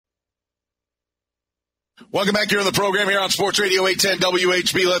Welcome back here on the program here on Sports Radio 810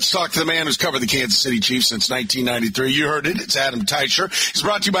 WHB. Let's talk to the man who's covered the Kansas City Chiefs since 1993. You heard it. It's Adam Teicher. He's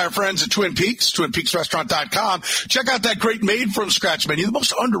brought to you by our friends at Twin Peaks, TwinPeaksRestaurant.com. Check out that great made-from-scratch menu, the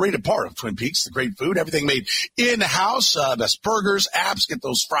most underrated part of Twin Peaks, the great food, everything made in-house, best burgers, apps, get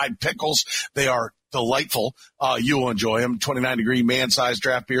those fried pickles. They are delightful. You will enjoy them. 29-degree man-sized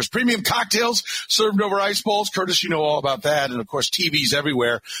draft beers, premium cocktails served over ice bowls. Curtis, you know all about that. And, of course, TVs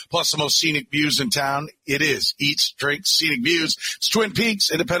everywhere, plus the most scenic views in town. It is Eats, Drinks, Scenic Views. It's Twin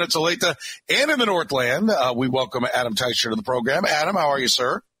Peaks, Independence, Olathe, and in the Northland. We welcome Adam Teicher to the program. Adam, how are you,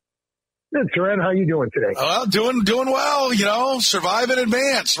 sir? Good, Saran. How are you doing today? Well, doing well, survive and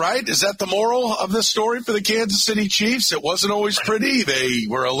advance, right? Is that the moral of this story for the Kansas City Chiefs? It wasn't always pretty. They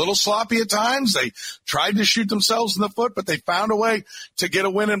were a little sloppy at times. They tried to shoot themselves in the foot, but they found a way to get a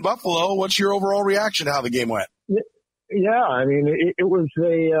win in Buffalo. What's your overall reaction to how the game went? Yeah, I mean, it was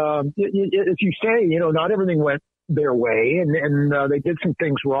as you say, not everything went their way, and they did some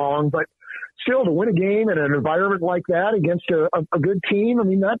things wrong, but still, to win a game in an environment like that against a good team, I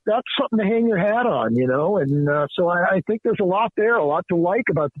mean, that's something to hang your hat on, and so I think there's a lot there, a lot to like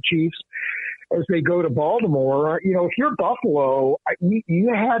about the Chiefs as they go to Baltimore. If you're Buffalo,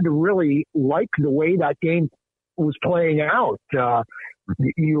 you had to really like the way that game was playing out.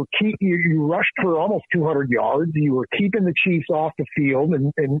 You rushed for almost 200 yards. You were keeping the Chiefs off the field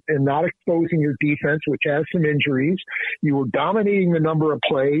and not exposing your defense, which has some injuries. You were dominating the number of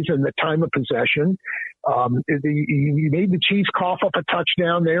plays and the time of possession. You made the Chiefs cough up a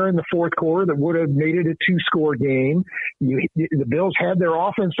touchdown there in the fourth quarter that would have made it a two-score game. The Bills had their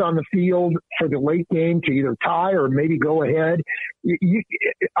offense on the field for the late game to either tie or maybe go ahead.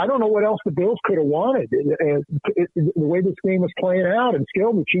 I don't know what else the Bills could have wanted. The way this game was playing out, and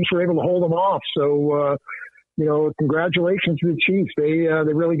still the Chiefs were able to hold them off. So, congratulations to the Chiefs. They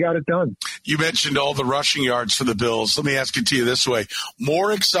really got it done. You mentioned all the rushing yards for the Bills. Let me ask it to you this way.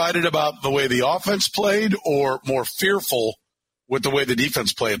 More excited about the way the offense played or more fearful with the way the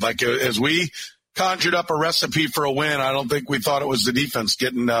defense played? Like, as we conjured up a recipe for a win, I don't think we thought it was the defense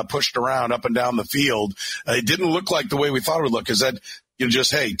getting pushed around up and down the field. It didn't look like the way we thought it would look. Is that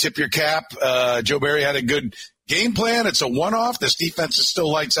just, hey, tip your cap? Joe Barry had a good game plan. It's a one-off. This defense is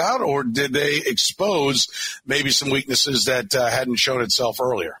still lights out, or did they expose maybe some weaknesses that hadn't shown itself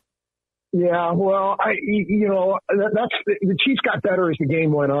earlier? Yeah, well, that's the Chiefs got better as the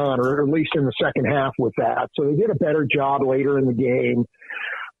game went on, or at least in the second half with that. So they did a better job later in the game.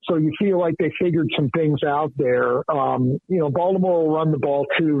 So you feel like they figured some things out there. Baltimore will run the ball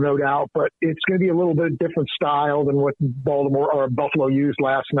too, no doubt, but it's going to be a little bit different style than what Buffalo used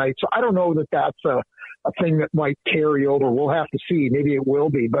last night. So I don't know that that's a thing that might carry over. We'll have to see. Maybe it will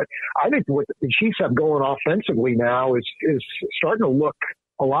be. But I think what the Chiefs have going offensively now is starting to look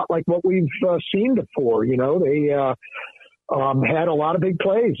a lot like what we've seen before. They had a lot of big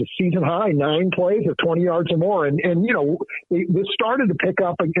plays, a season high, 9 plays of 20 yards or more. And this started to pick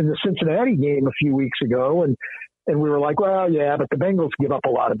up in the Cincinnati game a few weeks ago. And we were like, well, yeah, but the Bengals give up a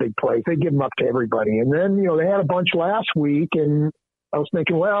lot of big plays. They give them up to everybody. And then, they had a bunch last week, and I was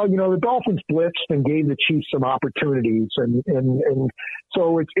thinking, well, the Dolphins blitzed and gave the Chiefs some opportunities. And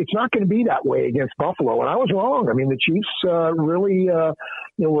so it's not going to be that way against Buffalo. And I was wrong. I mean, the Chiefs really,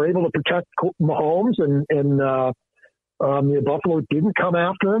 were able to protect Mahomes, and Buffalo didn't come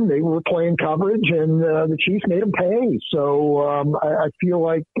after him. They were playing coverage, and the Chiefs made them pay. So I feel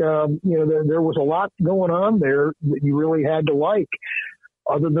like, there was a lot going on there that you really had to like.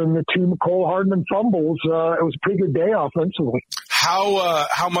 Other than the 2 Mecole Hardman fumbles, it was a pretty good day offensively.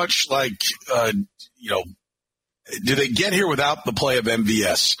 How much do they get here without the play of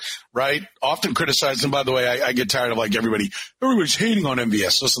MVS, right? Often criticized, and by the way, I get tired of everybody's hating on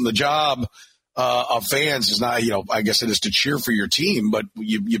MVS. Listen, the job of fans is not, I guess it is to cheer for your team, but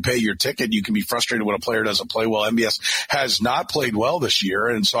you pay your ticket. You can be frustrated when a player doesn't play well. MVS has not played well this year,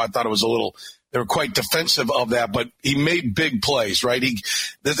 and so I thought it was they were quite defensive of that, but he made big plays, right?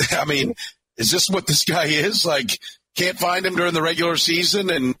 Is this what this guy is? Can't find him during the regular season,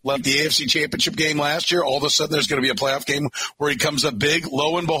 and like the AFC Championship game last year, all of a sudden there's going to be a playoff game where he comes up big.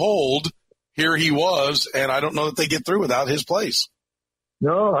 Lo and behold, here he was, and I don't know that they get through without his plays.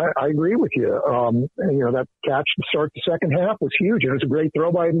 No, I agree with you. That catch to start the second half was huge, and it was a great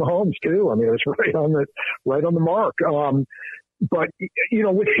throw by Mahomes too. I mean, it was right on the mark. But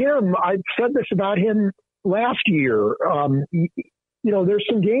with him, I've said this about him last year. There's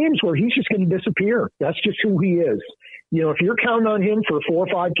some games where he's just going to disappear. That's just who he is. if you're counting on him for 4 or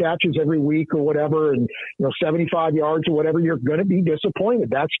 5 catches every week or whatever, and 75 yards or whatever, you're going to be disappointed.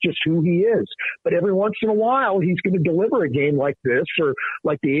 That's just who he is. But every once in a while, he's going to deliver a game like this, or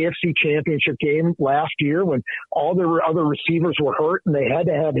like the AFC Championship game last year when all the other receivers were hurt and they had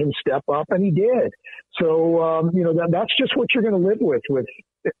to have him step up, and he did. So that's just what you're going to live with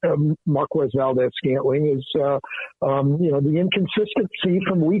Marquez Valdes-Scantling is the inconsistency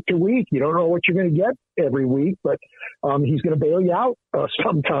from week to week. You don't know what you're going to get every week, but he's going to bail you out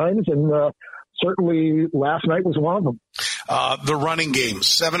sometimes, and certainly last night was one of them. The running game,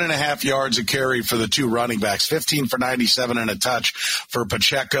 7.5 yards a carry for the 2 running backs, 15 for 97 and a touch for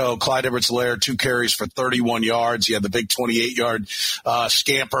Pacheco. Clyde Edwards-Helaire, 2 carries for 31 yards. He had the big 28-yard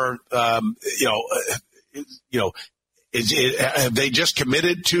scamper. Have they just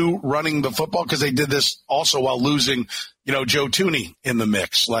committed to running the football? Because they did this also while losing, Joe Thuney in the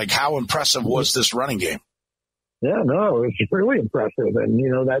mix. Like, how impressive was this running game? Yeah, no, it's really impressive. And,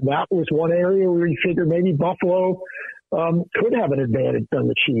 that was one area where you figured maybe Buffalo could have an advantage on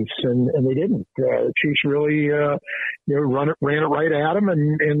the Chiefs, and they didn't. The Chiefs really, ran it right at them.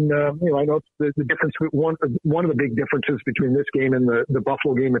 And I know the difference, one of the big differences between this game and the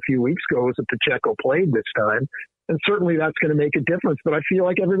Buffalo game a few weeks ago is that Pacheco played this time. And certainly that's going to make a difference. But I feel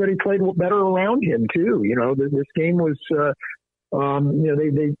like everybody played better around him, too. This game was,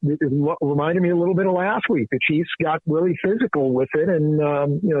 they reminded me a little bit of last week. The Chiefs got really physical with it, and,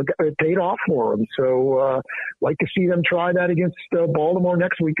 it paid off for them. So like to see them try that against Baltimore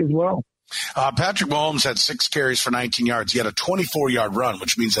next week as well. Patrick Mahomes had 6 carries for 19 yards. He had a 24-yard run,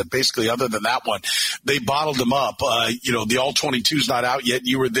 which means that basically other than that one, they bottled him up. The All-22's not out yet.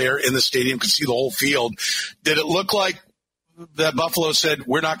 You were there in the stadium, could see the whole field. Did it look like that Buffalo said,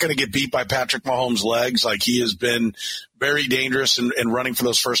 we're not going to get beat by Patrick Mahomes' legs? Like, he has been very dangerous in running for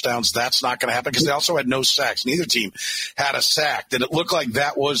those first downs. That's not going to happen, because they also had no sacks. Neither team had a sack. Did it look like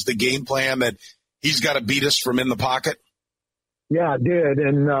that was the game plan, that he's got to beat us from in the pocket? Yeah, it did.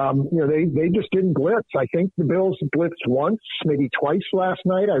 And, they just didn't blitz. I think the Bills blitzed once, maybe twice last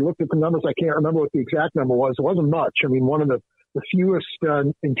night. I looked at the numbers. I can't remember what the exact number was. It wasn't much. I mean, one of the fewest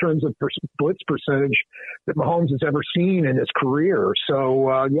in terms of blitz percentage that Mahomes has ever seen in his career.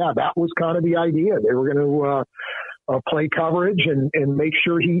 So, that was kind of the idea. They were going to play coverage and make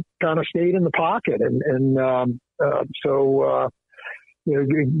sure he kind of stayed in the pocket.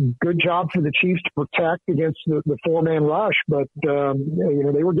 Good job for the Chiefs to protect against the 4-man rush, but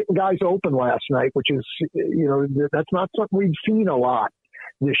they were getting guys open last night, which is that's not something we've seen a lot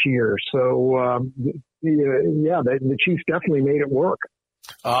this year. So the Chiefs definitely made it work.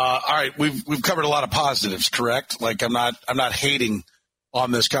 All right, we've covered a lot of positives, correct? Like, I'm not hating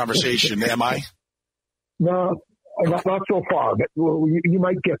on this conversation, am I? No. Not so far, but you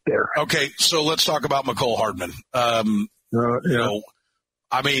might get there. Okay, so let's talk about Mecole Hardman.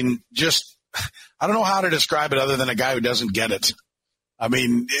 I mean, I don't know how to describe it other than a guy who doesn't get it. I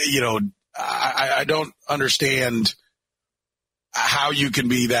mean, I don't understand how you can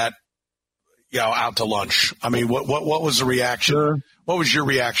be that, out to lunch. I mean, what was the reaction? Sure. What was your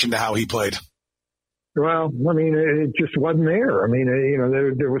reaction to how he played? Well, I mean, it just wasn't there. I mean,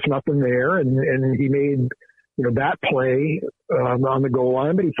 there was nothing there, and he made, that play on the goal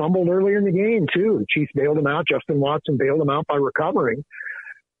line, but he fumbled earlier in the game too. The Chiefs bailed him out. Justin Watson bailed him out by recovering.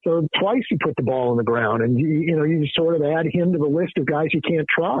 So twice he put the ball on the ground, and you just sort of add him to the list of guys you can't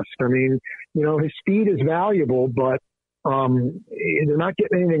trust. I mean, his speed is valuable, but they're not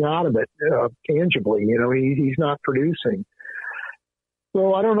getting anything out of it tangibly. He's not producing.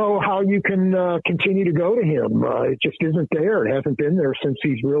 So I don't know how you can continue to go to him. It just isn't there. It hasn't been there since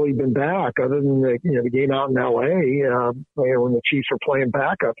he's really been back, other than the game out in L.A. When the Chiefs are playing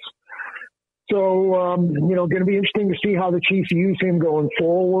backups. So, going to be interesting to see how the Chiefs use him going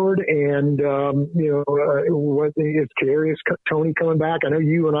forward. And, what is Kadarius Toney coming back? I know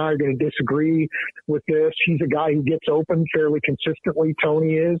you and I are going to disagree with this. He's a guy who gets open fairly consistently.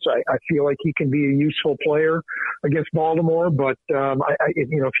 Toney is. I feel like he can be a useful player against Baltimore. But, if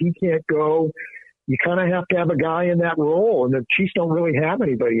he can't go, you kind of have to have a guy in that role, and the Chiefs don't really have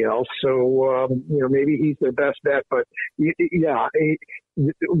anybody else. So, maybe he's their best bet. But,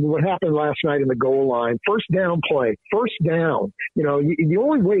 what happened last night in the goal line, first down play, the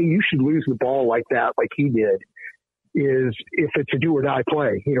only way you should lose the ball like that, like he did, is if it's a do or die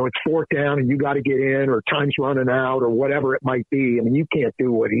play. It's 4th down and you got to get in, or time's running out, or whatever it might be. I mean, you can't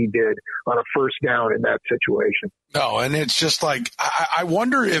do what he did on a first down in that situation. No, and it's just like, I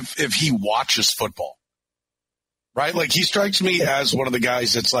wonder if he watches football. Right? Like, he strikes me as one of the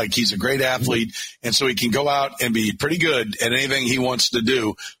guys that's like, he's a great athlete, and so he can go out and be pretty good at anything he wants to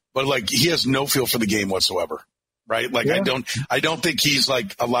do, but like, he has no feel for the game whatsoever. right? Like, yeah. I don't think he's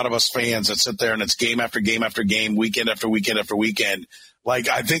like a lot of us fans that sit there and it's game after game after game, weekend after weekend after weekend. Like,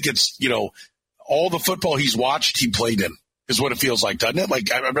 I think it's, all the football he's watched, he played in. Is what it feels like, doesn't it?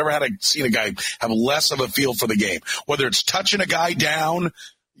 Like, I've never seen a guy have less of a feel for the game, whether it's touching a guy down,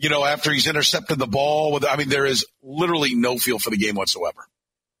 after he's intercepted the ball. There is literally no feel for the game whatsoever.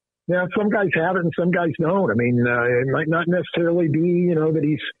 Yeah, some guys have it and some guys don't. It might not necessarily be, that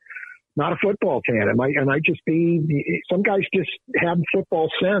he's not a football fan. It might just be some guys just have football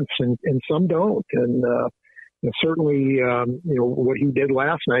sense and some don't. And certainly, what he did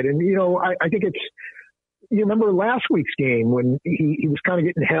last night. And, I think it's, you remember last week's game when he was kind of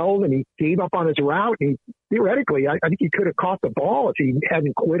getting held and he gave up on his route. And theoretically, I think he could have caught the ball if he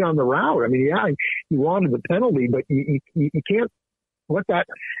hadn't quit on the route. He wanted the penalty, but you can't let that,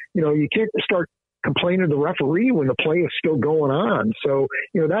 you can't start complaining to the referee when the play is still going on. So,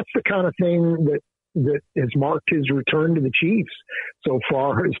 that's the kind of thing that has marked his return to the Chiefs so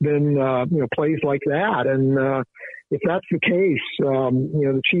far has been, plays like that. And if that's the case,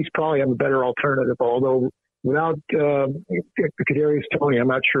 the Chiefs probably have a better alternative, although without Kadarius Toney, I'm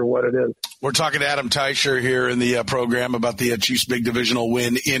not sure what it is. We're talking to Adam Teicher here in the program about the Chiefs' big divisional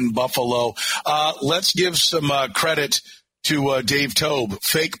win in Buffalo. Let's give some credit to Dave Toub.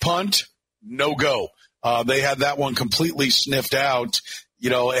 Fake punt, no go. They had that one completely sniffed out,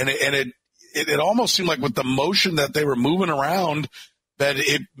 and it almost seemed like with the motion that they were moving around, that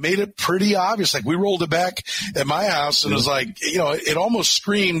it made it pretty obvious. Like, we rolled it back at my house and it was like, it almost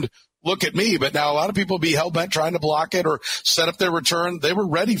screamed, look at me. But now a lot of people be hell-bent trying to block it or set up their return. They were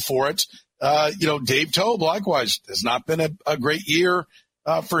ready for it. Dave Toub, likewise, has not been a great year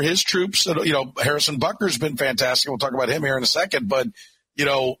for his troops. Harrison Butker's been fantastic. We'll talk about him here in a second. But,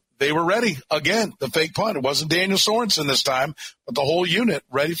 they were ready. Again, the fake punt. It wasn't Daniel Sorensen this time, but the whole unit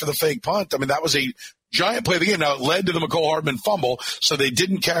ready for the fake punt. That was a giant play of the game. Now, it led to the McCole Hardman fumble, so they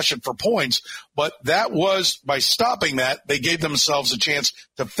didn't cash it for points. But that was, by stopping that, they gave themselves a chance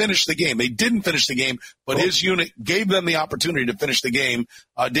to finish the game. They didn't finish the game, but his unit gave them the opportunity to finish the game.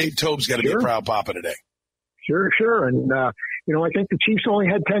 Dave Toub's got to be a proud papa today. Sure. And, I think the Chiefs only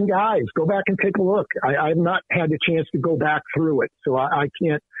had 10 guys. Go back and take a look. I've not had the chance to go back through it, so I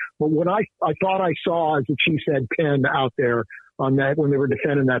can't. But what I thought I saw is the Chiefs had 10 out there on that when they were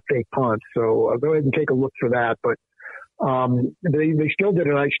defending that fake punt. So go ahead and take a look for that. But they still did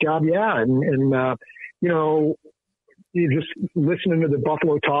a nice job, yeah. And you're just listening to the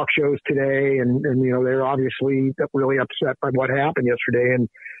Buffalo talk shows today, and they're obviously really upset by what happened yesterday. And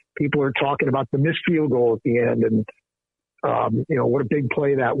people are talking about the missed field goal at the end, and what a big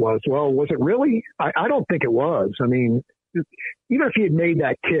play that was. Well, was it really? I don't think it was. Even if he had made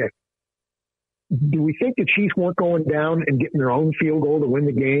that kick, do we think the Chiefs weren't going down and getting their own field goal to win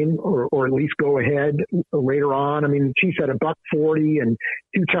the game, or at least go ahead later on? The Chiefs had $1:40 and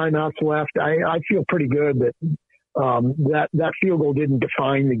 2 timeouts left. I feel pretty good that that field goal didn't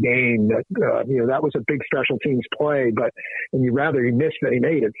define the game. That was a big special teams play, and you'd rather he missed than he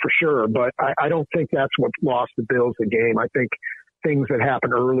made it for sure. But I don't think that's what lost the Bills the game. I think things that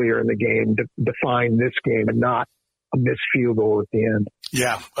happened earlier in the game define this game, and not a missed field goal at the end.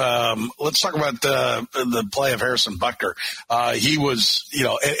 Yeah. Let's talk about the play of Harrison Butker. He was,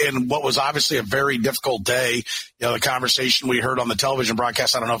 and what was obviously a very difficult day, the conversation we heard on the television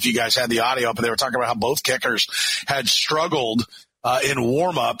broadcast. I don't know if you guys had the audio, but they were talking about how both kickers had struggled in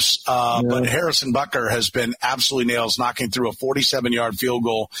warmups. But Harrison Butker has been absolutely nails, knocking through a 47-yard field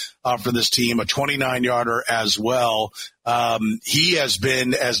goal for this team, a 29-yarder as well. He has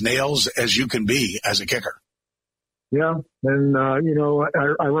been as nails as you can be as a kicker. Yeah, and, I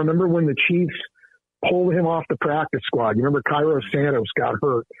remember when the Chiefs pulled him off the practice squad. You remember Cairo Santos got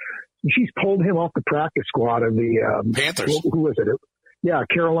hurt. The Chiefs pulled him off the practice squad of the Panthers. Who was it? Yeah,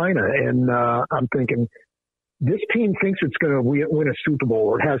 Carolina. And I'm thinking, this team thinks it's going to win a Super Bowl,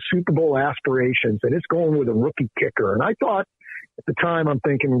 or it has Super Bowl aspirations, and it's going with a rookie kicker. And I thought at the time, I'm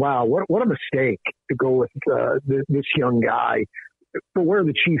thinking, wow, what a mistake to go with this young guy. For where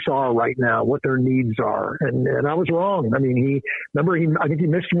the Chiefs are right now, what their needs are. And I was wrong. I think he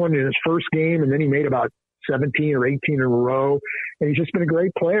missed one in his first game, and then he made about 17 or 18 in a row. And he's just been a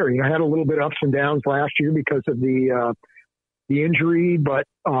great player. Had a little bit of ups and downs last year because of the injury, but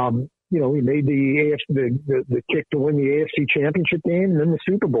he made the kick to win the AFC Championship game and then the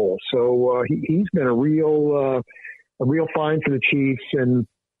Super Bowl. So he's been a real find for the Chiefs, and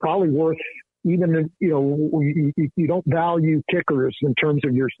probably worth. Even, you don't value kickers in terms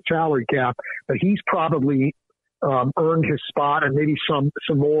of your salary cap, but he's probably earned his spot, and maybe some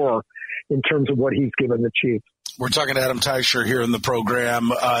more in terms of what he's given the Chiefs. We're talking to Adam Teicher here in the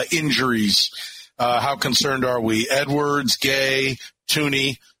program. Injuries How concerned are we? Edwards, Gay,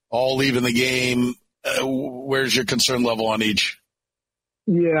 Tooney, all leaving the game. Where's your concern level on each?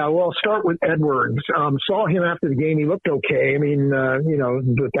 Yeah, well, I'll start with Edwards. Saw him after the game. He looked okay. I mean,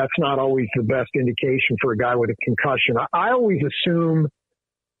 but that's not always the best indication for a guy with a concussion. I always assume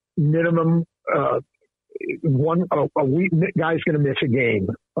minimum a week guy's going to miss a game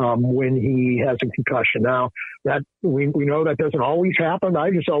when he has a concussion. Now that we know that doesn't always happen. I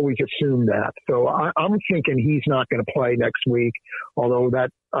just always assume that. So I'm thinking he's not going to play next week. Although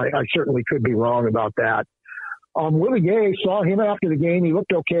that I certainly could be wrong about that. Willie Gay, saw him after the game. He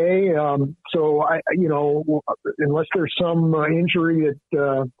looked okay. So unless there's some injury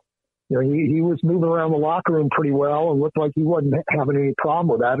that. He was moving around the locker room pretty well and looked like he wasn't having any problem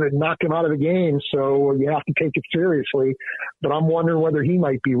with that. It knocked him out of the game, so you have to take it seriously. But I'm wondering whether he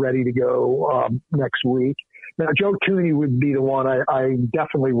might be ready to go next week. Now, Joe Tooney would be the one I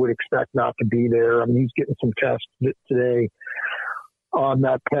definitely would expect not to be there. I mean, he's getting some tests today on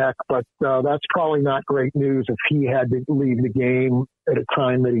that pec, but that's probably not great news if he had to leave the game at a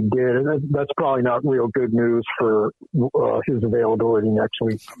time that he did. That's probably not real good news for his availability next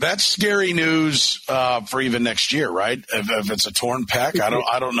week. That's scary news for even next year, right? If it's a torn pec,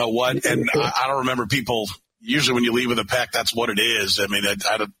 I don't know what, and I don't remember people. Usually, when you leave with a pec, that's what it is. I mean,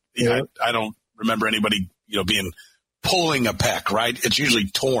 I don't remember anybody being pulling a pec, right? It's usually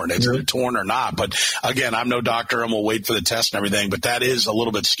torn. It's either torn or not. But again, I'm no doctor, and we'll wait for the test and everything. But that is a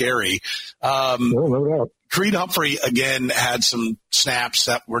little bit scary. No doubt. Creed Humphrey, again, had some snaps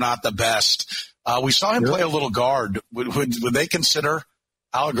that were not the best. We saw him play a little guard. Would they consider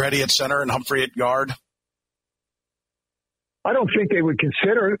Allegretti at center and Humphrey at guard? I don't think they would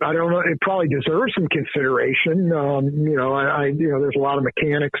consider it. I don't know. It probably deserves some consideration. There's a lot of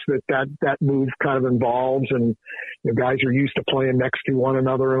mechanics that move kind of involves, and guys are used to playing next to one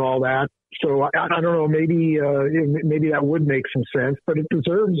another and all that. So I don't know. Maybe that would make some sense, but it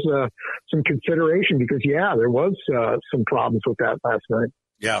deserves some consideration because there was some problems with that last night.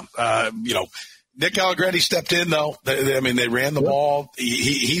 Yeah, Nick Allegretti stepped in though. They ran the ball.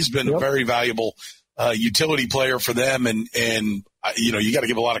 He's been a very valuable utility player for them, and you got to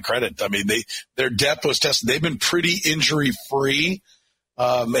give a lot of credit. I mean, their depth was tested. They've been pretty injury free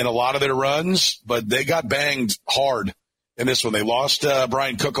in a lot of their runs, but they got banged hard in this one. They lost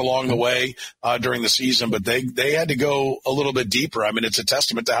Brian Cook along the way during the season, but they had to go a little bit deeper. I mean, it's a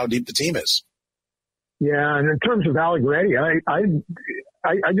testament to how deep the team is. Yeah, and in terms of Allegretti, I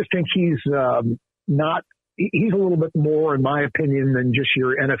just think he's not. He's a little bit more, in my opinion, than just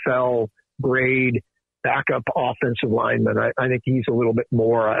your NFL grade backup offensive lineman. I think he's a little bit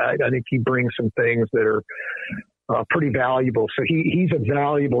more. I think he brings some things that are pretty valuable. So he's a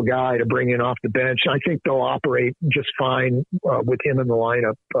valuable guy to bring in off the bench. I think they'll operate just fine with him in the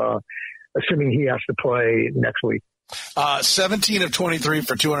lineup, assuming he has to play next week. 17 of 23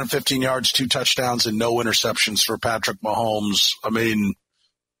 for 215 yards, 2 touchdowns, and no interceptions for Patrick Mahomes. I mean,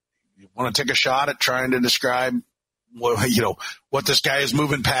 you want to take a shot at trying to describe what this guy is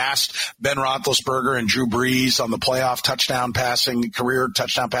moving past? Ben Roethlisberger and Drew Brees on the playoff career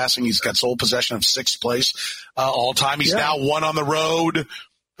touchdown passing. He's got sole possession of 6th place all time. He's now 1 on the road.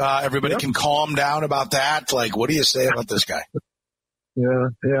 Everybody can calm down about that. Like, what do you say about this guy? Yeah,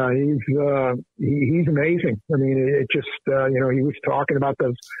 he's amazing. I mean, it just, he was talking about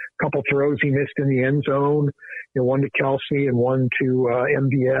those couple throws he missed in the end zone, one to Kelsey and one to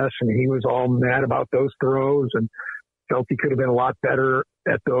MVS, and he was all mad about those throws and felt he could have been a lot better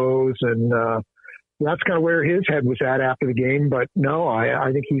at those. And that's kind of where his head was at after the game. But no,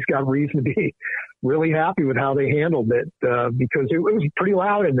 I think he's got reason to be really happy with how they handled it because it was pretty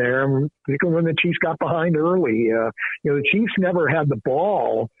loud in there, particularly when the Chiefs got behind early. The Chiefs never had the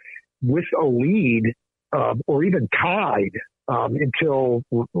ball with a lead or even tied until,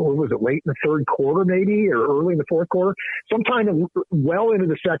 what was it, late in the third quarter maybe, or early in the fourth quarter, sometime well into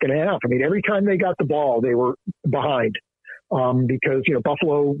the second half. I mean, every time they got the ball, they were behind. Because,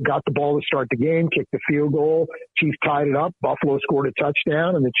 Buffalo got the ball to start the game, kicked the field goal, Chiefs tied it up, Buffalo scored a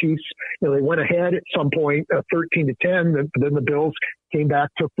touchdown, and the Chiefs, they went ahead at some point, 13-10, then the Bills came back,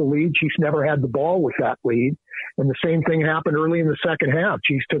 took the lead. Chiefs never had the ball with that lead. And the same thing happened early in the second half.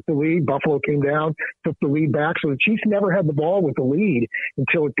 Chiefs took the lead, Buffalo came down, took the lead back. So the Chiefs never had the ball with the lead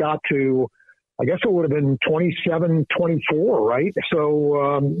until it got to, I guess it would have been 27-24, right?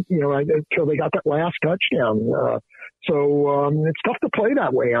 So, until they got that last touchdown. It's tough to play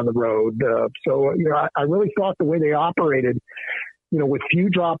that way on the road. I really thought the way they operated, with few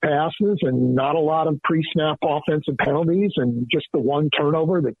drop passes and not a lot of pre-snap offensive penalties and just the one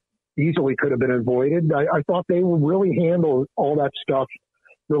turnover that easily could have been avoided, I thought they would really handle all that stuff,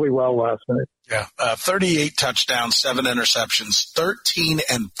 really well last night. Yeah, 38 touchdowns, 7 interceptions,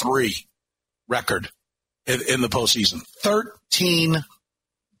 13-3 record in the postseason.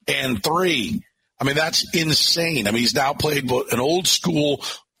 13-3. I mean, that's insane. I mean, he's now played an old school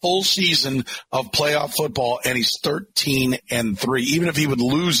full season of playoff football, and he's 13-3. Even if he would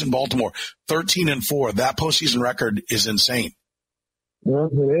lose in Baltimore, 13-4, that postseason record is insane. Well,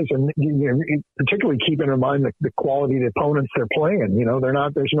 it is, and particularly keeping in mind the quality of the opponents they're playing. They're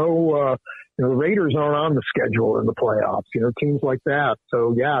not. There's no. The Raiders aren't on the schedule in the playoffs. Teams like that.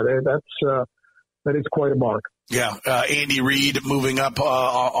 So yeah, that is quite a mark. Yeah, Andy Reid moving up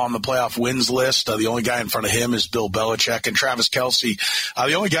on the playoff wins list. The only guy in front of him is Bill Belichick, and Travis Kelce.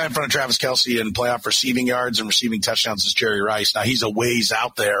 The only guy in front of Travis Kelce in playoff receiving yards and receiving touchdowns is Jerry Rice. Now he's a ways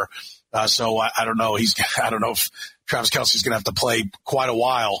out there, so I don't know. I don't know if Travis Kelce's going to have to play quite a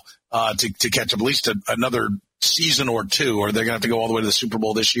while to catch up at least another season or two, or they're going to have to go all the way to the Super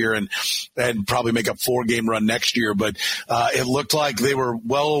Bowl this year and probably make a 4-game run next year. But it looked like they were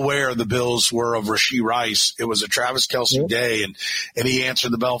well aware, the Bills were, of Rashee Rice. It was a Travis Kelce day, and he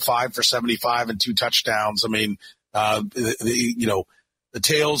answered the bell, 5 for 75 and 2 touchdowns. I mean, the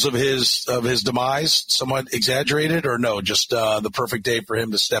tales of his demise somewhat exaggerated, or no, just the perfect day for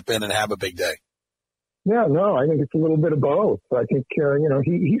him to step in and have a big day. Yeah, no, I think it's a little bit of both. I think,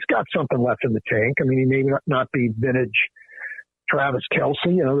 he's got something left in the tank. I mean, he may not be vintage Travis Kelce.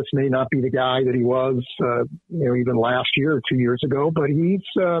 This may not be the guy that he was, even last year or 2 years ago, but he's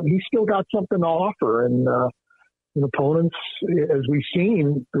still got something to offer. And, opponents, as we've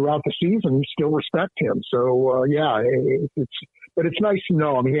seen throughout the season, still respect him. So, but it's nice to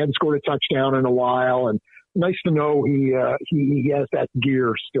know. I mean, he hadn't scored a touchdown in a while, and nice to know he has that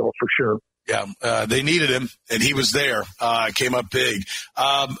gear still for sure. Yeah, they needed him, and he was there. Came up big.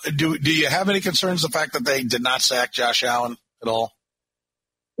 Do you have any concerns the fact that they did not sack Josh Allen at all?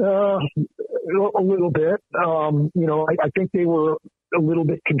 A little bit. I think they were a little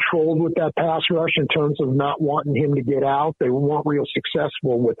bit controlled with that pass rush in terms of not wanting him to get out. They weren't real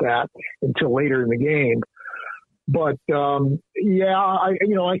successful with that until later in the game. But I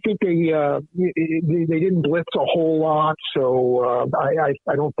think they didn't blitz a whole lot, so I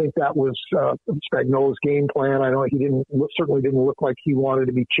don't think that was Spagnuolo's game plan. I know he certainly didn't look like he wanted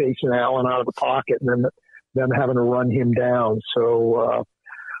to be chasing Allen out of the pocket and then them having to run him down. So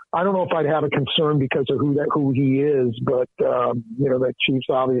I don't know if I'd have a concern because of who he is, but the Chiefs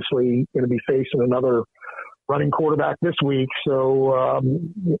obviously going to be facing another running quarterback this week, so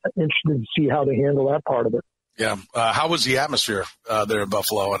interested to see how they handle that part of it. Yeah. How was the atmosphere there in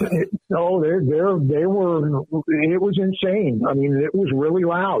Buffalo? They were. It was insane. I mean, it was really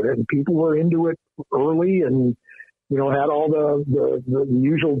loud, and people were into it early, and had all the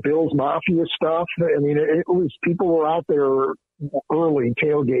usual Bills Mafia stuff. I mean, it was, people were out there early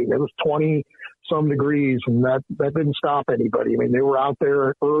tailgating. It was 20 some degrees, and that didn't stop anybody. I mean, they were out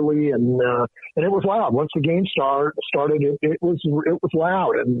there early, and it was loud. Once the game started, it was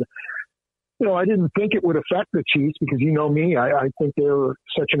loud, and I didn't think it would affect the Chiefs because me, I think they're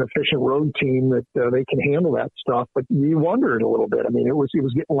such an efficient road team that they can handle that stuff. But you wondered a little bit. I mean, it was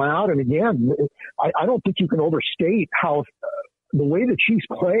getting loud. And again, I don't think you can overstate how the way the Chiefs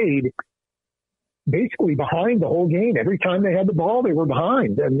played, basically behind the whole game. Every time they had the ball, they were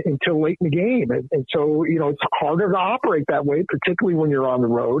behind until late in the game. And so, it's harder to operate that way, particularly when you're on the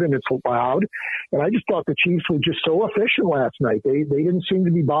road and it's loud. And I just thought the Chiefs were just so efficient last night. They didn't seem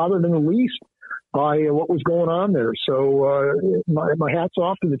to be bothered in the least by what was going on there. So my hat's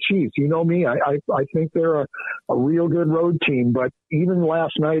off to the Chiefs. Me, I think they're a real good road team, but even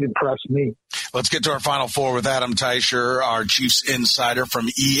last night impressed me. Let's get to our Final Four with Adam Teicher, our Chiefs insider from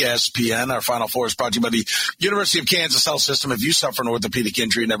ESPN. Our Final Four is brought to you by the University of Kansas Health System. If you suffer an orthopedic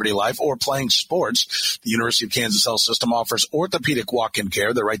injury in everyday life or playing sports, the University of Kansas Health System offers orthopedic walk-in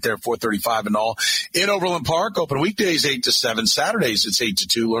care. They're right there at 435 and all in Overland Park. Open weekdays 8 to 7. Saturdays it's 8 to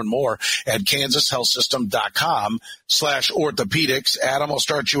 2. Learn more at kansashealthsystem.com/orthopedics. Adam, I'll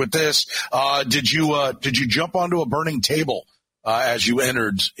start you with this. Did you jump onto a burning table as you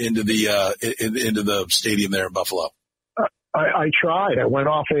entered into the stadium there in Buffalo? I tried. I went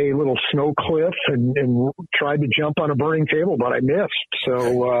off a little snow cliff and tried to jump on a burning table, but I missed.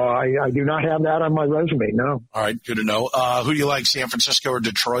 So I do not have that on my resume, no. All right, good to know. Who do you like, San Francisco or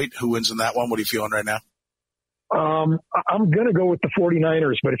Detroit? Who wins in that one? What are you feeling right now? I'm going to go with the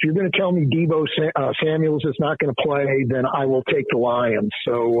 49ers, but if you're going to tell me Deebo Samuels is not going to play, then I will take the Lions.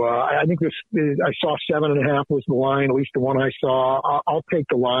 So I think I saw 7.5 was the line, at least the one I saw. I'll take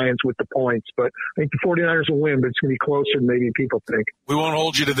the Lions with the points, but I think the 49ers will win, but it's going to be closer than maybe people think. We won't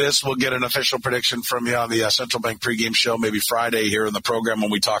hold you to this. We'll get an official prediction from you on the Central Bank pregame show, maybe Friday here in the program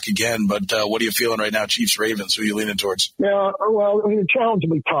when we talk again. But what are you feeling right now, Chiefs-Ravens? Who are you leaning towards? Yeah, well, I mean, the challenge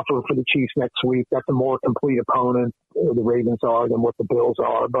will be tougher for the Chiefs next week. That's a more complete opponent, the Ravens are, than what the Bills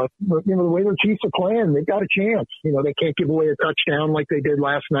are. But, the way the Chiefs are playing, they've got a chance. They can't give away a touchdown like they did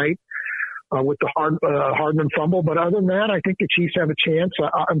last night with the Hardman fumble. But other than that, I think the Chiefs have a chance.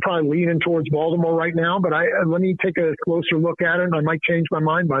 I'm probably leaning towards Baltimore right now, but let me take a closer look at it, and I might change my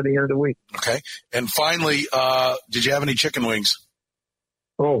mind by the end of the week. Okay. And finally, did you have any chicken wings?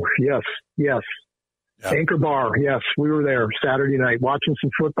 Oh, yes. Yep. Anchor Bar, yes, we were there Saturday night, watching some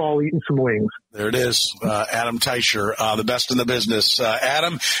football, eating some wings. There it is, Adam Teicher, the best in the business.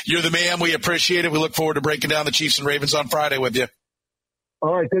 Adam, you're the man. We appreciate it. We look forward to breaking down the Chiefs and Ravens on Friday with you.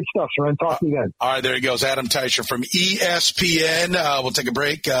 All right, good stuff, Sharon. Talk to you then. All right, there he goes, Adam Teicher from ESPN. We'll take a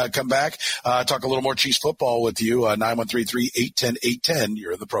break, come back, talk a little more Chiefs football with you, 913-381-0810.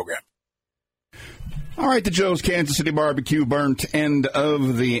 You're in the program. All right, the Joe's Kansas City Barbecue burnt end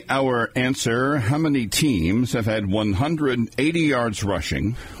of the hour answer. How many teams have had 180 yards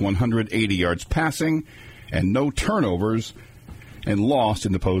rushing, 180 yards passing, and no turnovers and lost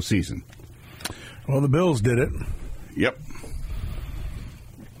in the postseason? Well, the Bills did it. Yep.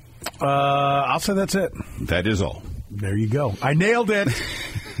 I'll say that's it. That is all. There you go. I nailed it.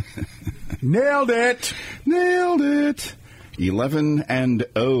 Nailed it.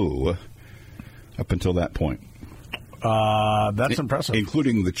 11-0. Up until that point. That's impressive.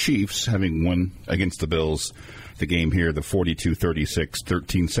 Including the Chiefs having won against the Bills. The game here, the 42-36,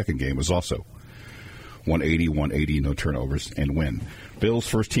 13-second game, was also 180, no turnovers, and win. Bills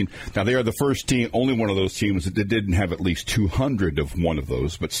first team. Now, they are the first team, only one of those teams that didn't have at least 200 of one of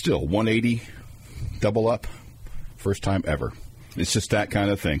those, but still, 180, double up, first time ever. It's just that kind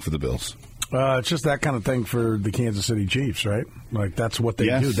of thing for the Bills. It's just that kind of thing for the Kansas City Chiefs, right? Like, that's what they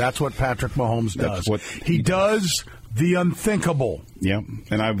do. That's what Patrick Mahomes does. He does the unthinkable. Yeah,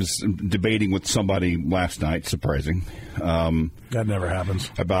 and I was debating with somebody last night, surprising. That never happens.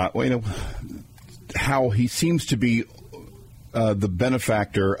 About, how he seems to be the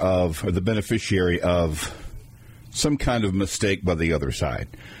benefactor of, or the beneficiary of, some kind of mistake by the other side.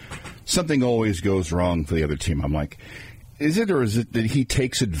 Something always goes wrong for the other team. I'm like, is it, or is it that he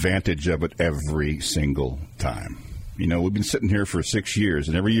takes advantage of it every single time? We've been sitting here for 6 years,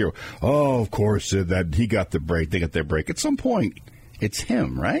 and every year, of course, that he got the break, they got their break. At some point, it's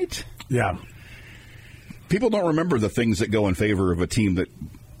him, right? Yeah. People don't remember the things that go in favor of a team that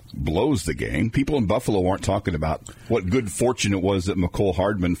blows the game. People in Buffalo aren't talking about what good fortune it was that McCole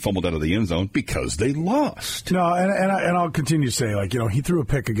Hardman fumbled out of the end zone because they lost. No, and I'll continue to say, he threw a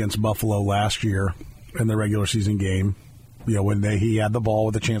pick against Buffalo last year in the regular season game. When he had the ball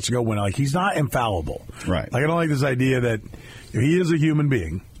with a chance to go win. He's not infallible. Right. I don't like this idea that he is a human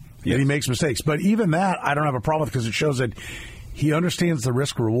being, and he makes mistakes. But even that, I don't have a problem with, because it shows that he understands the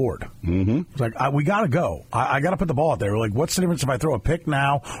risk reward. Mm-hmm. It's like, we got to go. I got to put the ball out there. Like, what's the difference if I throw a pick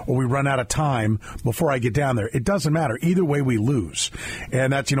now or we run out of time before I get down there? It doesn't matter. Either way, we lose.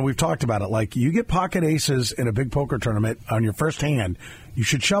 And that's, we've talked about it. Like, you get pocket aces in a big poker tournament on your first hand, you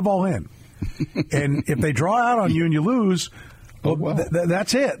should shove all in. And if they draw out on you and you lose,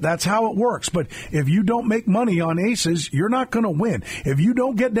 that's it. That's how it works. But if you don't make money on aces, you're not going to win. If you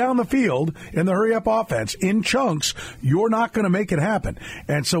don't get down the field in the hurry-up offense in chunks, you're not going to make it happen.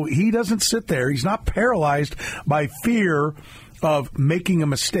 And so he doesn't sit there. He's not paralyzed by fear of making a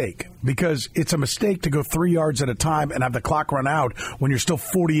mistake, because it's a mistake to go 3 yards at a time and have the clock run out when you're still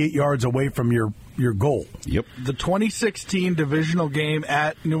 48 yards away from your goal. Yep. The 2016 divisional game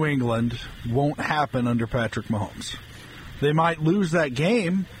at New England won't happen under Patrick Mahomes. They might lose that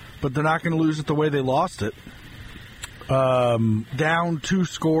game, but they're not going to lose it the way they lost it. Down 2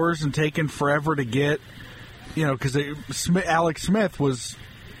 scores and taking forever to get, because Alex Smith was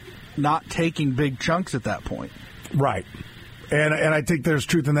not taking big chunks at that point. Right. And I think there's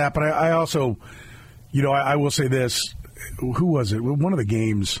truth in that, but I also, I will say this. Who was it? One of the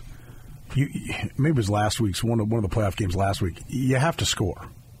games, maybe it was last week's, one of the playoff games last week, you have to score.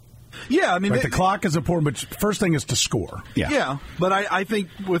 Yeah, I mean, the clock is important, but first thing is to score. Yeah, but I think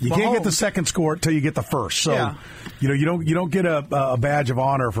with you Mahomes, can't get the second score until you get the first. So, you don't get a badge of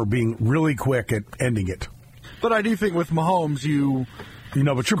honor for being really quick at ending it. But I do think with Mahomes,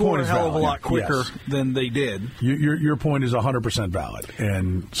 But your point is a hell of a valid. lot quicker Yes. than they did. Your point is 100% valid.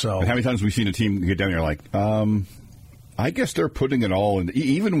 And so, And how many times have we seen a team get down there like, I guess they're putting it all in,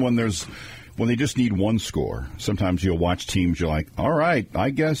 even when they just need one score. Sometimes you'll watch teams, you're like, all right, I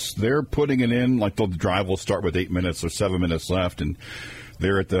guess they're putting it in. Like the drive will start with 8 minutes or 7 minutes left, and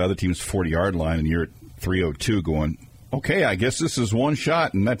they're at the other team's 40-yard line, and you're at 3:02 going, okay, I guess this is one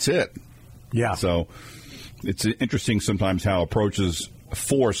shot, and that's it. yeah. So it's interesting sometimes how approaches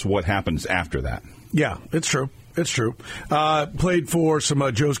force what happens after that. Yeah, it's true. It's true. Played for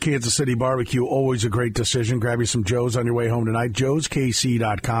some Joe's Kansas City Barbecue. Always a great decision. Grab you some Joe's on your way home tonight.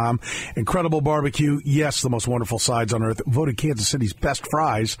 JoesKC.com. Incredible barbecue. Yes, the most wonderful sides on earth. Voted Kansas City's best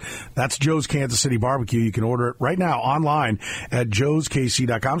fries. That's Joe's Kansas City Barbecue. You can order it right now online at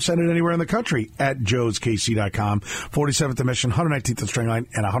JoesKC.com. Send it anywhere in the country at JoesKC.com. 47th and Mission, 119th and String Line,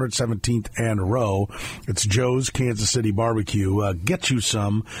 and 117th and Row. It's Joe's Kansas City Barbecue. Get you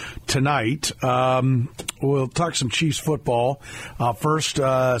some tonight. We'll talk some Chiefs football. First,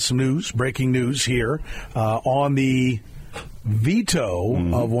 some breaking news here on the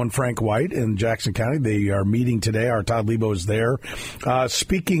veto of one Frank White in Jackson County. They are meeting today. Our Todd Lebo is there,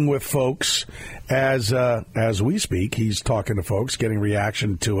 speaking with folks as we speak. He's talking to folks, getting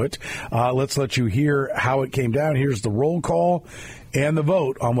reaction to it. Let's let you hear how it came down. Here's the roll call and the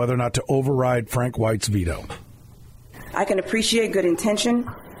vote on whether or not to override Frank White's veto. I can appreciate good intention,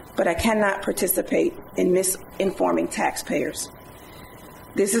 but I cannot participate in misinforming taxpayers.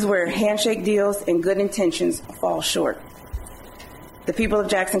 This is where handshake deals and good intentions fall short. The people of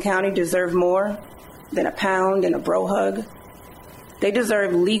Jackson County deserve more than a pound and a bro hug. They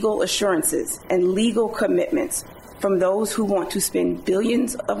deserve legal assurances and legal commitments from those who want to spend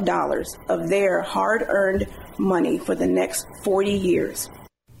billions of dollars of their hard-earned money for the next 40 years.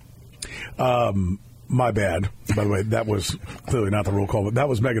 My bad. By the way, that was clearly not the roll call, but that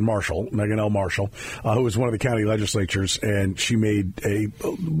was Megan L. Marshall, who was one of the county legislatures, and she made a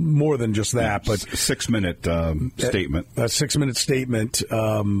more than just that, but 6-minute statement. A 6-minute statement,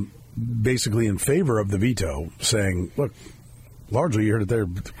 basically in favor of the veto, saying, "Look, largely you heard it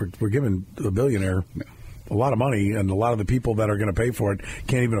we're giving the billionaire a lot of money, and a lot of the people that are going to pay for it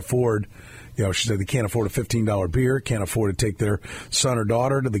can't even afford." She said they can't afford a $15 beer, can't afford to take their son or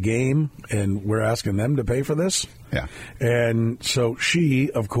daughter to the game, and we're asking them to pay for this? Yeah. And so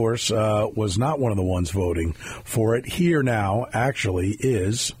she, of course, was not one of the ones voting for it. Here now actually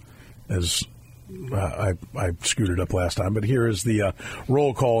is, as I screwed it up last time, but here is the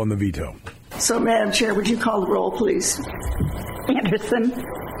roll call on the veto. So, Madam Chair, would you call the roll, please? Anderson.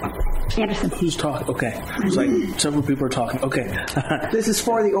 Who's talking? Okay. It's like several people are talking. Okay. This is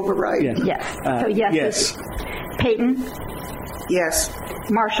for the override. Yeah. Yes. So yes. Payton. Yes.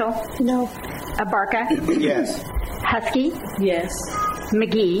 Marshall. No. Abarca. Yes. Husky. Yes.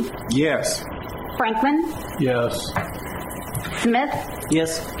 McGee. Yes. Franklin. Yes. Smith.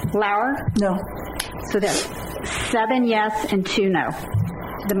 Yes. Lauer. No. So there's 7 yes and 2 no.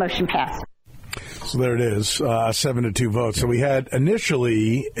 The motion passed. So there it is, 7-2 votes. So we had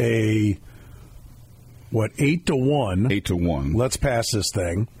initially a 8-1. 8-1. Let's pass this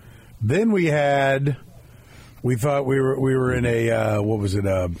thing. Then we thought we were in a what was it?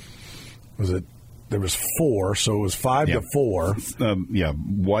 There was 4, so it was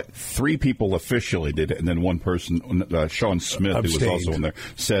 5-4. 3 people officially did it, and then one person, Sean Smith, abstained. who was also in there,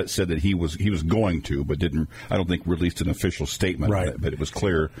 said that he was going to, but didn't. I don't think released an official statement. Right. But it was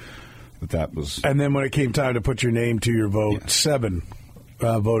clear that was. And then when it came time to put your name to your vote, 7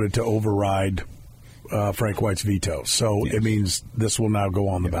 voted to override Frank White's veto. So it means this will now go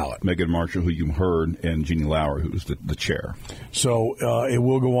on the ballot. Megan Marshall, who you heard, and Jeannie Lauer, who's the chair. So it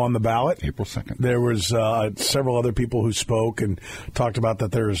will go on the ballot. April 2nd. There was several other people who spoke and talked about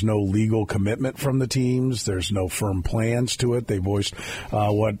that there is no legal commitment from the teams. There's no firm plans to it. They voiced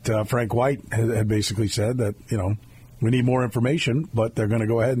what Frank White had basically said, that, we need more information, but they're going to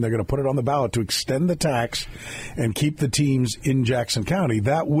go ahead and they're going to put it on the ballot to extend the tax and keep the teams in Jackson County.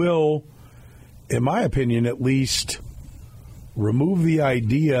 That will, in my opinion, at least remove the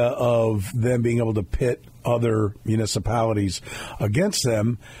idea of them being able to pit other municipalities against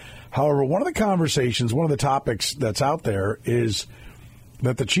them. However, one of the conversations, one of the topics that's out there is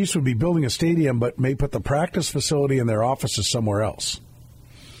that the Chiefs would be building a stadium but may put the practice facility and their offices somewhere else.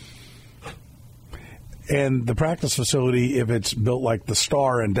 And the practice facility, if it's built like the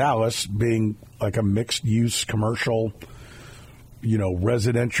Star in Dallas, being like a mixed-use commercial,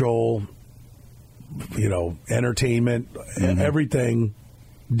 residential, entertainment, everything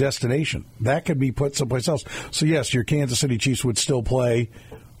destination, that could be put someplace else. So, yes, your Kansas City Chiefs would still play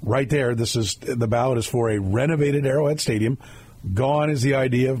right there. The ballot is for a renovated Arrowhead Stadium, Gone is the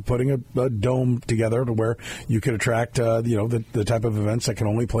idea of putting a dome together to where you could attract, the type of events that can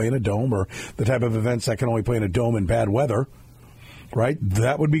only play in a dome, or the type of events that can only play in a dome in bad weather, right?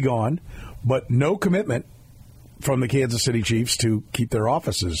 That would be gone. But no commitment from the Kansas City Chiefs to keep their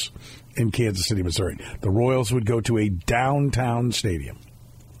offices in Kansas City, Missouri. The Royals would go to a downtown stadium.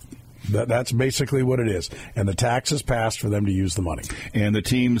 That's basically what it is. And the tax is passed for them to use the money. And the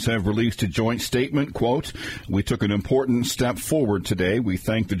teams have released a joint statement, quote, "We took an important step forward today. We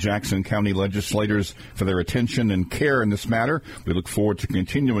thank the Jackson County legislators for their attention and care in this matter. We look forward to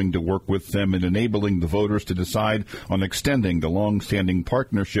continuing to work with them in enabling the voters to decide on extending the long-standing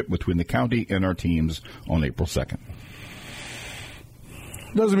partnership between the county and our teams on April 2nd.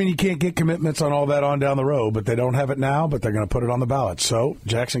 Doesn't mean you can't get commitments on all that on down the road, but they don't have it now, but they're going to put it on the ballot. So,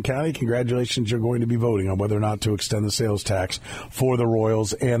 Jackson County, congratulations, you're going to be voting on whether or not to extend the sales tax for the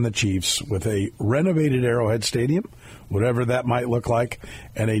Royals and the Chiefs with a renovated Arrowhead Stadium, whatever that might look like,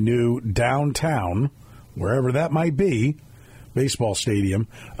 and a new downtown, wherever that might be, baseball stadium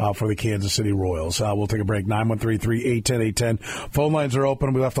for the Kansas City Royals. We'll take a break. 913-381-810. Phone lines are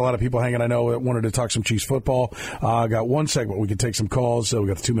open. We left a lot of people hanging. I know that wanted to talk some Chiefs football. Got one segment. We can take some calls. We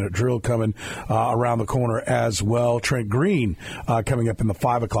got the 2-minute drill coming around the corner as well. Trent Green coming up in the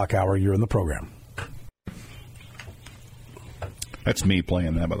 5 o'clock hour. You're in the program. That's me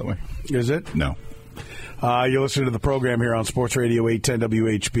playing that, by the way. Is it? No. You're listening to the program here on Sports Radio 810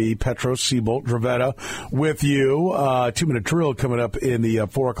 WHB. Petros, Seabolt, Dravetta with you. 2-minute drill coming up in the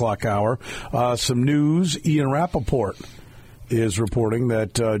 4 o'clock hour. Some news. Ian Rappaport is reporting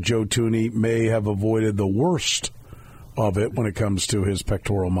that Joe Thuney may have avoided the worst of it when it comes to his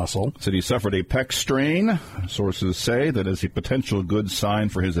pectoral muscle. Said he suffered a pec strain. Sources say that is a potential good sign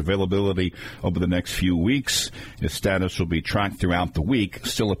for his availability over the next few weeks. His status will be tracked throughout the week,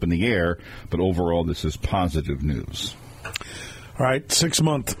 still up in the air, but overall this is positive news. All right, 6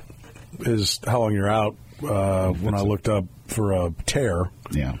 month is how long you're out. When I looked up for a tear,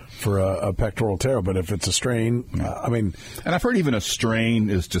 for a pectoral tear, but if it's a strain, and I've heard even a strain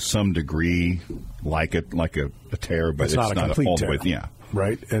is to some degree like a tear, but it's not a complete tear.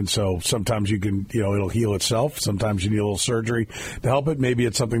 Right, and so sometimes you can, it'll heal itself. Sometimes you need a little surgery to help it. Maybe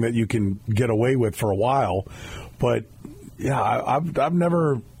it's something that you can get away with for a while, but I've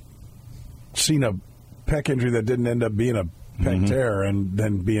never seen a pec injury that didn't end up being a pec tear and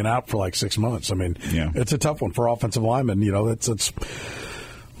then being out for like 6 months. It's a tough one for offensive linemen. It's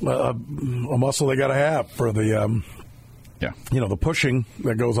a muscle they got to have for the the pushing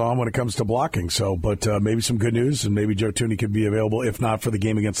that goes on when it comes to blocking. So, but maybe some good news, and maybe Joe Thuney could be available, if not for the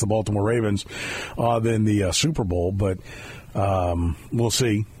game against the Baltimore Ravens, then the Super Bowl. But we'll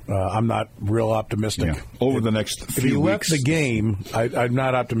see. I'm not real optimistic. Yeah. Over the next few weeks. If he left the game, I'm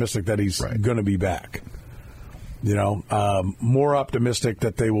not optimistic that he's going to be back. More optimistic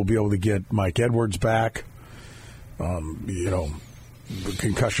that they will be able to get Mike Edwards back.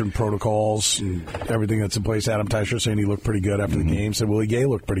 Concussion protocols and everything that's in place. Adam Teicher saying he looked pretty good after the game. Said Willie Gay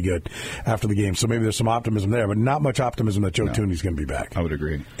looked pretty good after the game. So maybe there's some optimism there, but not much optimism that Joe Thuney's going to be back. I would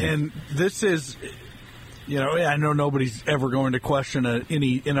agree. And this is, I know nobody's ever going to question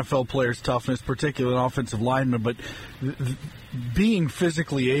any NFL player's toughness, particularly an offensive lineman, but being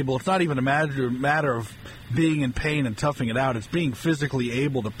physically able, it's not even a matter of being in pain and toughing it out. It's being physically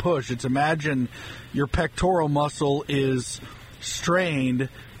able to push. It's imagine your pectoral muscle is strained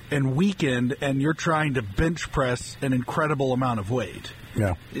and weakened, and you're trying to bench press an incredible amount of weight.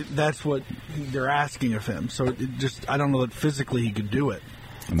 Yeah, that's what they're asking of him. So I don't know that physically he could do it.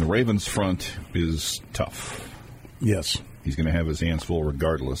 And the Ravens front is tough. Yes, he's going to have his hands full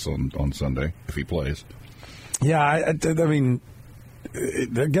regardless on Sunday if he plays. Yeah, I mean,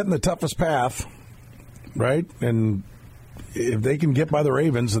 they're getting the toughest path, right? And if they can get by the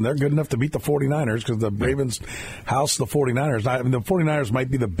Ravens, and they're good enough to beat the 49ers, because the Ravens house the 49ers. The 49ers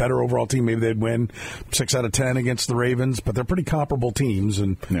might be the better overall team. Maybe they'd win 6 out of 10 against the Ravens, but they're pretty comparable teams.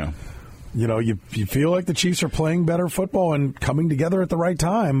 And, you feel like the Chiefs are playing better football and coming together at the right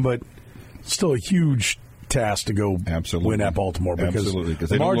time, but still a huge task to go win at Baltimore, because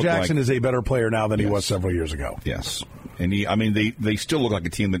Lamar Jackson is a better player now than he was several years ago. Yes. And they still look like a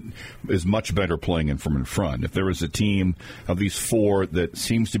team that is much better playing from in front. If there was a team of these four that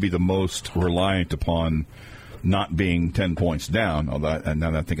seems to be the most reliant upon not being 10 points down, although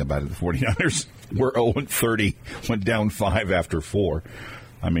now that I think about it, the 49ers were 0-30, went down 5 after 4.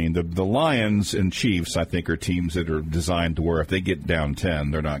 The Lions and Chiefs, I think, are teams that are designed to where if they get down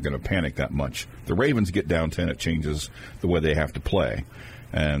 10, they're not going to panic that much. The Ravens get down 10, it changes the way they have to play.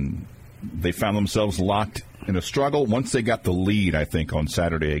 And they found themselves locked in a struggle. Once they got the lead, I think, on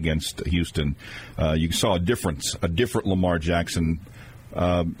Saturday against Houston, you saw a different Lamar Jackson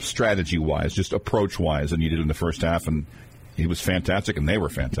strategy-wise, just approach-wise than you did in the first half, and he was fantastic, and they were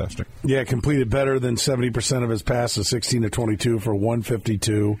fantastic. Yeah, completed better than 70% of his passes, 16 to 22 for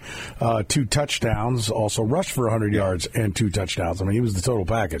 152, 2 touchdowns, also rushed for 100 yards and 2 touchdowns. I mean, he was the total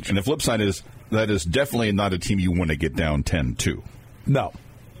package. And the flip side is that is definitely not a team you want to get down 10-2. No.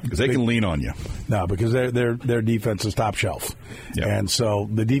 Because they can lean on you. No, because their defense is top shelf. Yep. And so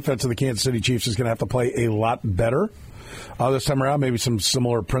the defense of the Kansas City Chiefs is going to have to play a lot better this time around. Maybe some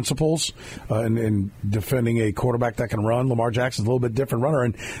similar principles in defending a quarterback that can run. Lamar Jackson's a little bit different runner,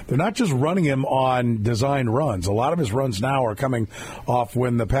 and they're not just running him on designed runs. A lot of his runs now are coming off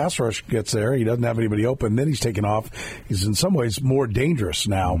when the pass rush gets there. He doesn't have anybody open. Then he's taking off. He's in some ways more dangerous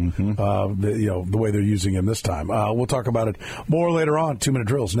now, the way they're using him this time. We'll talk about it more later on. 2-minute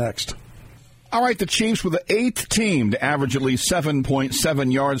drills next. All right, the Chiefs were the 8th team to average at least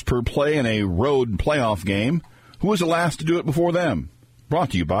 7.7 yards per play in a road playoff game. Who was the last to do it before them? Brought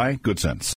to you by Good Sense.